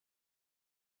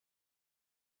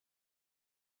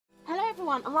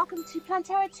everyone, and welcome to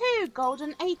Plantera 2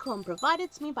 Golden Acorn,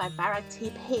 provided to me by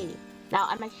VaragtP. Now,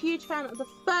 I'm a huge fan of the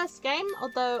first game,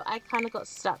 although I kind of got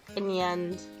stuck in the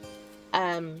end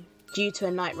due to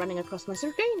a knight running across my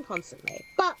screen constantly.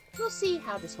 But we'll see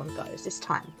how this one goes this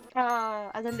time.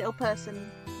 As a little person,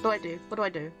 what do I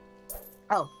do?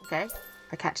 Oh, okay.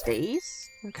 I catch these.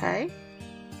 Okay.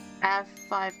 I have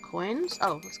 5 coins.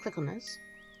 Oh, let's click on this.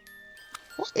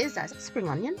 What is that? Is that spring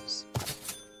onions?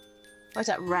 Or is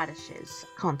that radishes?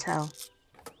 Can't tell.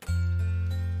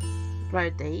 Throw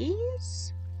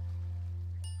these.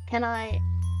 Can I...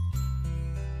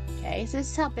 Okay, so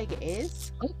this is how big it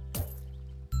is. Oh.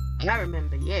 I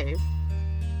remember you.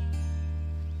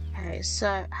 Okay,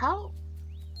 so how...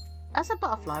 That's a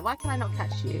butterfly. Why can I not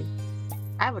catch you?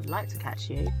 I would like to catch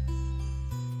you.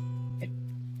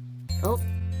 Oh.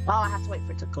 Oh, I have to wait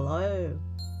for it to glow.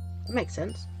 That makes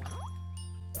sense.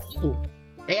 Ooh.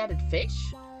 They added fish.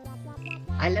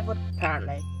 I leveled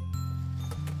apparently.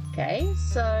 Okay,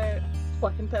 so I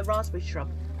can put a raspberry shrub.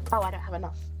 Oh, I don't have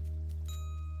enough.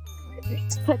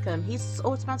 Let's click him. He's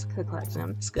automatically collecting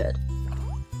them. It's good.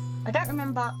 I don't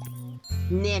remember.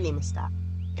 Nearly missed that.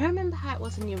 I don't remember how it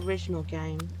was in the original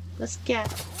game. Let's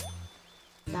get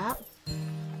that.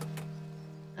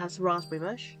 That's raspberry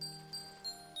bush.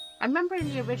 I remember in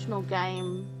the original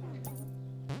game,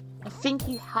 I think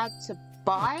you had to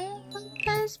buy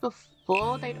those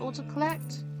before they'd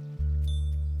auto-collect.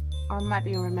 Or I might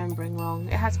be remembering wrong.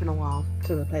 It has been a while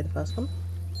since I played the first one.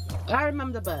 I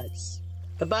remember the birds.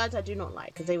 The birds I do not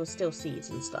like, because they will steal seeds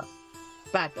and stuff.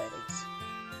 Bad birdies.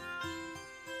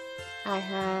 I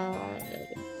have...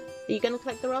 Are you going to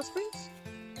collect the raspberries?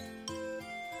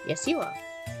 Yes, you are.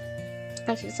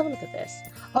 Actually, let's have a look at this.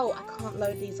 Oh, I can't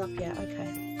load these up yet.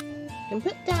 Okay. I can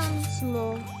put down some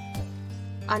more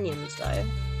onions, though. I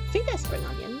think they're spring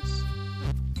onions.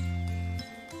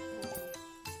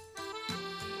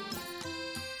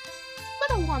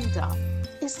 But I wonder,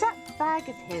 is that bag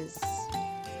of his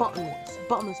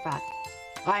bottomless bag?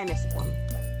 I missed one.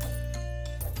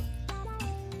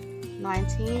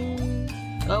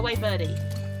 19. Go away, birdie.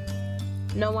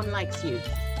 No one likes you.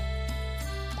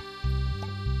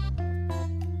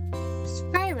 It's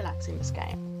very relaxing, this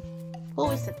game.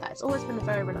 Always said that. It's always been a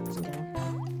very relaxing game.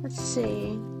 Let's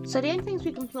see. So the only things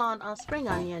we can plant are spring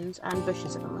onions and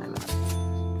bushes at the moment.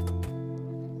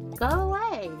 Go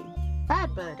away!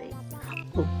 Bad birdie.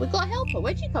 Oh, we got a helper.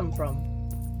 Where'd you come from?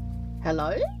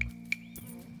 Hello?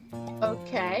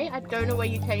 Okay, I don't know where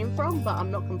you came from, but I'm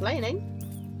not complaining.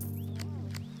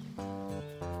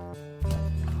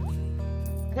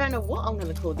 I don't know what I'm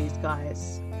going to call these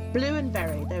guys. Blue and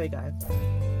berry. There we go.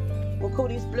 We'll call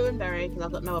these blue and berry because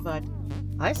I've got no other...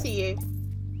 I see you.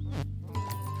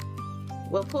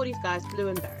 We'll call these guys blue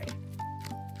and berry.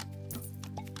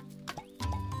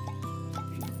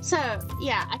 So,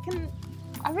 yeah,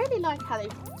 I really like how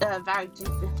they've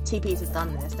VaragtPs have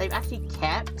done this. They've actually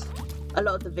kept a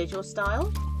lot of the visual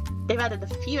style. They've added a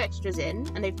few extras in,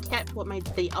 and they've kept what made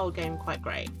the old game quite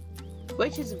great.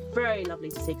 Which is very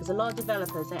lovely to see, because a lot of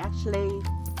developers, they actually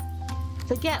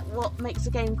forget what makes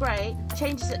a game great,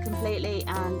 changes it completely,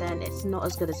 and then it's not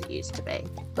as good as it used to be.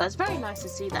 But it's very nice to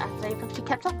see that they've actually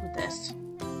kept up with this.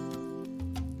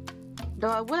 Though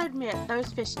I will admit,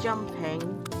 those fish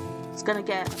jumping, it's going to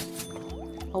get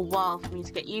a while for me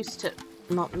to get used to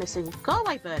not missing. Go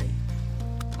away, birdie.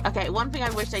 Okay, one thing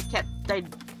I wish they'd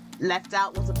left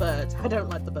out was a bird. I don't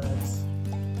like the birds.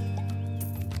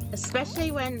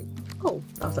 Especially when... Oh,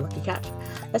 that was a lucky catch.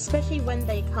 Especially when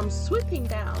they come swooping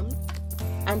down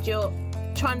and you're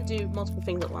trying to do multiple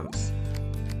things at once.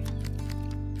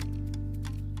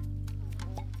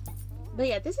 But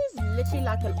yeah, this is literally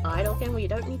like an idle game where you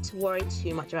don't need to worry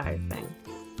too much about everything.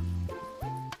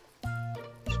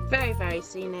 It's very, very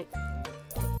scenic.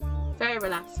 Very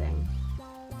relaxing.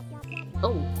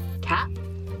 Oh, cat?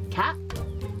 Cat?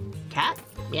 Cat?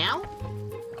 Meow?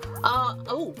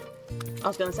 Oh. I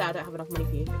was going to say I don't have enough money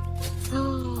for you.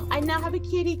 Oh, I now have a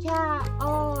kitty cat.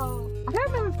 Oh. I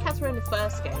don't remember if cats were in the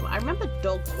first game. I remember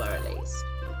dogs were at least.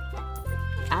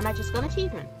 And I just got an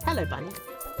achievement. Hello, bunny.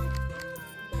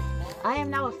 I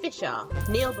am now a fisher.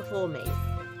 Kneel before me.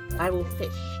 I will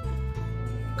fish.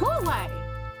 Go away.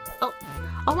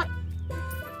 Oh my.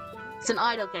 It's an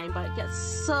idle game, but it gets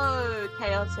so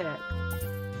chaotic.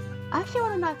 I actually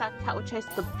want to know if that cat would chase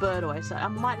the bird away, so I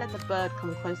might let the bird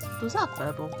come close. Was that a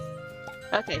furball?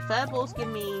 Okay, furballs give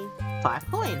me 5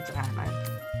 coins, apparently.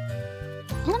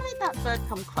 I'm gonna make that bird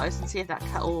come close and see if that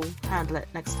cat will handle it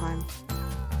next time.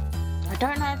 I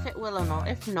don't know if it will or not.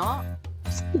 If not,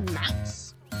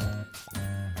 max.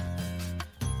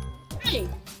 Hey!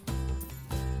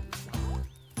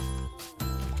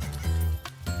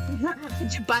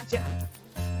 Ajabaja.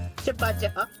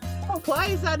 Ajabaja. Why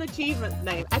is that an achievement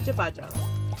name? Ajabaja.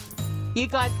 You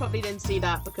guys probably didn't see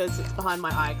that because it's behind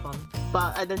my icon.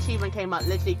 But an achievement came up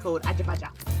literally called Ajabaja.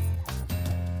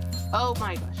 Oh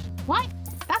my gosh. What?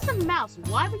 That's a mouse.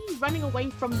 Why were you running away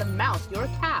from the mouse? You're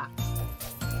a cat.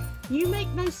 You make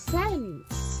no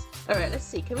sense. Alright, let's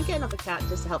see. Can we get another cat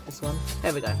just to help this one?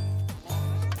 There we go.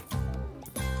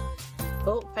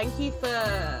 Oh, thank you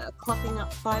for coughing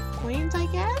up 5 coins, I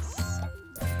guess?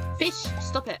 Fish,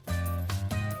 stop it.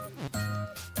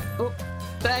 Oh,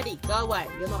 birdie, go away.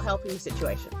 You're not helping the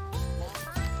situation.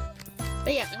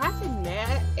 But yeah, I have to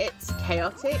admit, it's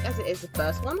chaotic as it is the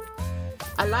first one.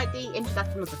 I like the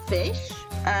introduction of the fish.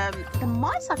 The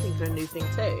mice, I think, are a new thing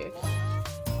too.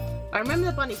 I remember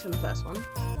the bunnies from the first one.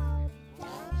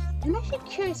 I'm actually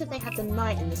curious if they have the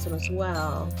knight in this one as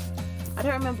well. I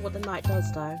don't remember what the knight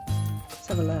does though. Let's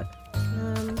have a look.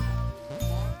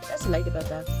 There's a ladybird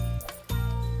there.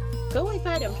 Go away,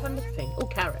 birdie, I'm trying to look for things. Oh,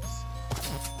 carrots.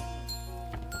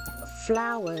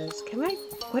 Flowers.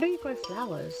 Where do you grow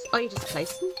flowers? Oh, you just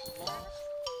place them?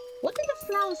 What do the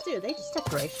flowers do? Are they just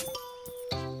decoration?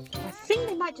 I think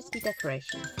they might just be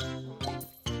decoration.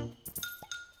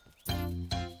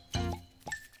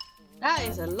 That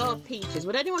is a lot of peaches.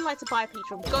 Would anyone like to buy a peach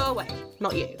from? Go away.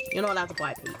 Not you. You're not allowed to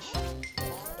buy a peach.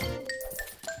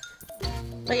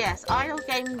 But yes, idle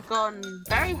game gone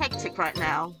very hectic right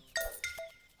now.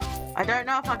 I don't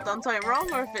know if I've done something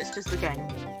wrong or if it's just the game.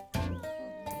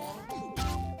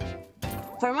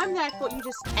 For a moment there, I thought you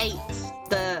just ate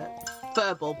the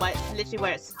furball, but it's literally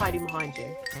where it's hiding behind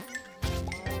you.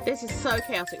 This is so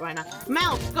chaotic right now.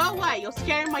 Mouse, go away! You're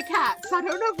scaring my cats! I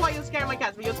don't know why you're scaring my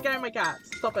cats, but you're scaring my cats.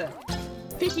 Stop it.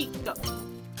 Fishy, go.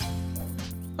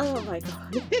 Oh my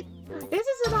god. This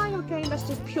is an idle game that's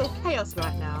just pure chaos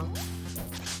right now.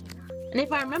 And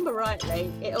if I remember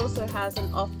rightly, it also has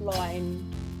an offline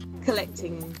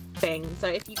collecting thing. So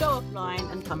if you go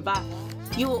offline and come back,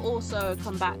 you will also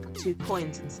come back to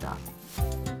coins and stuff.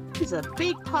 This is a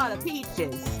big pile of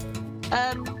peaches.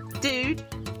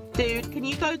 Dude, can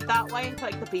you go that way and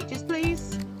collect the peaches,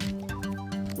 please?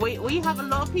 We have a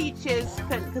lot of peaches.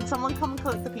 Can someone come and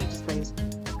collect the peaches, please?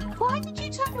 Why did you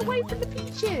turn away from the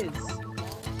peaches?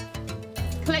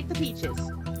 Collect the peaches.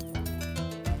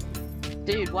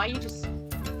 Dude, why are you just...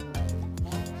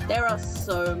 There are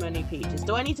so many peaches.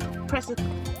 Do I need to press a...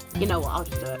 You know what, I'll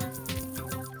just do it.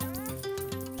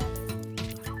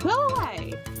 Go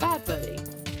away! Bad buddy.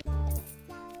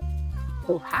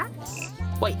 Oh, hats?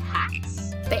 Wait,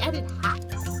 hats? They added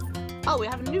hats? Oh, we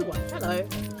have a new one. Hello.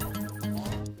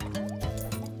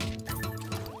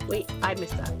 Wait, I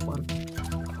missed that one.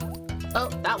 Oh,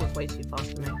 that was way too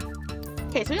fast for me.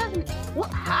 Okay, so we have...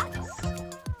 What hats?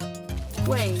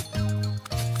 Wait.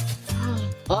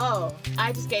 Oh,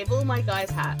 I just gave all my guys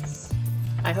hats.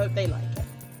 I hope they like it.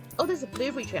 Oh, there's a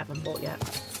blueberry tree I haven't bought yet.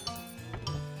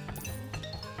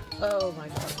 Oh my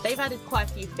god. They've added quite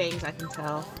a few things, I can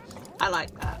tell. I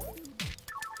like that.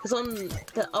 Because on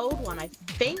the old one, I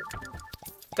think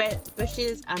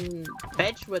bushes and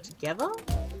veg were together.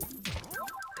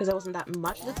 Because there wasn't that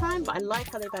much at the time, but I like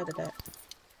how they've added it.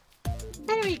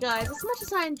 Anyway guys, as much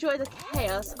as I enjoy the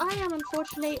chaos, I am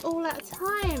unfortunately all out of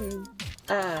time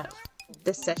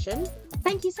this session.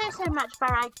 Thank you so much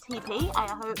VaragtP,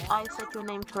 I hope I said your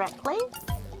name correctly,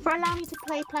 for allowing me to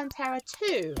play Plantera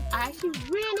 2. I actually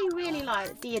really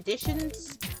like the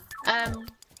additions.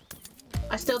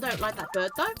 I still don't like that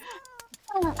bird though.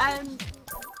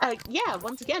 Yeah,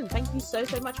 once again, thank you so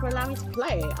much for allowing me to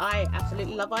play. I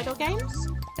absolutely love idle games,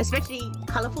 especially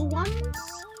colourful ones,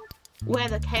 where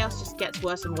the chaos just gets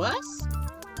worse and worse.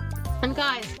 And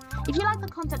guys, if you like the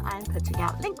content I am putting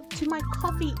out, link to my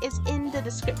coffee is in the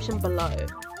description below.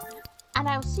 And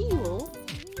I'll see you all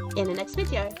in the next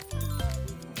video.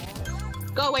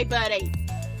 Go away, birdie.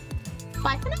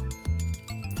 Bye for now.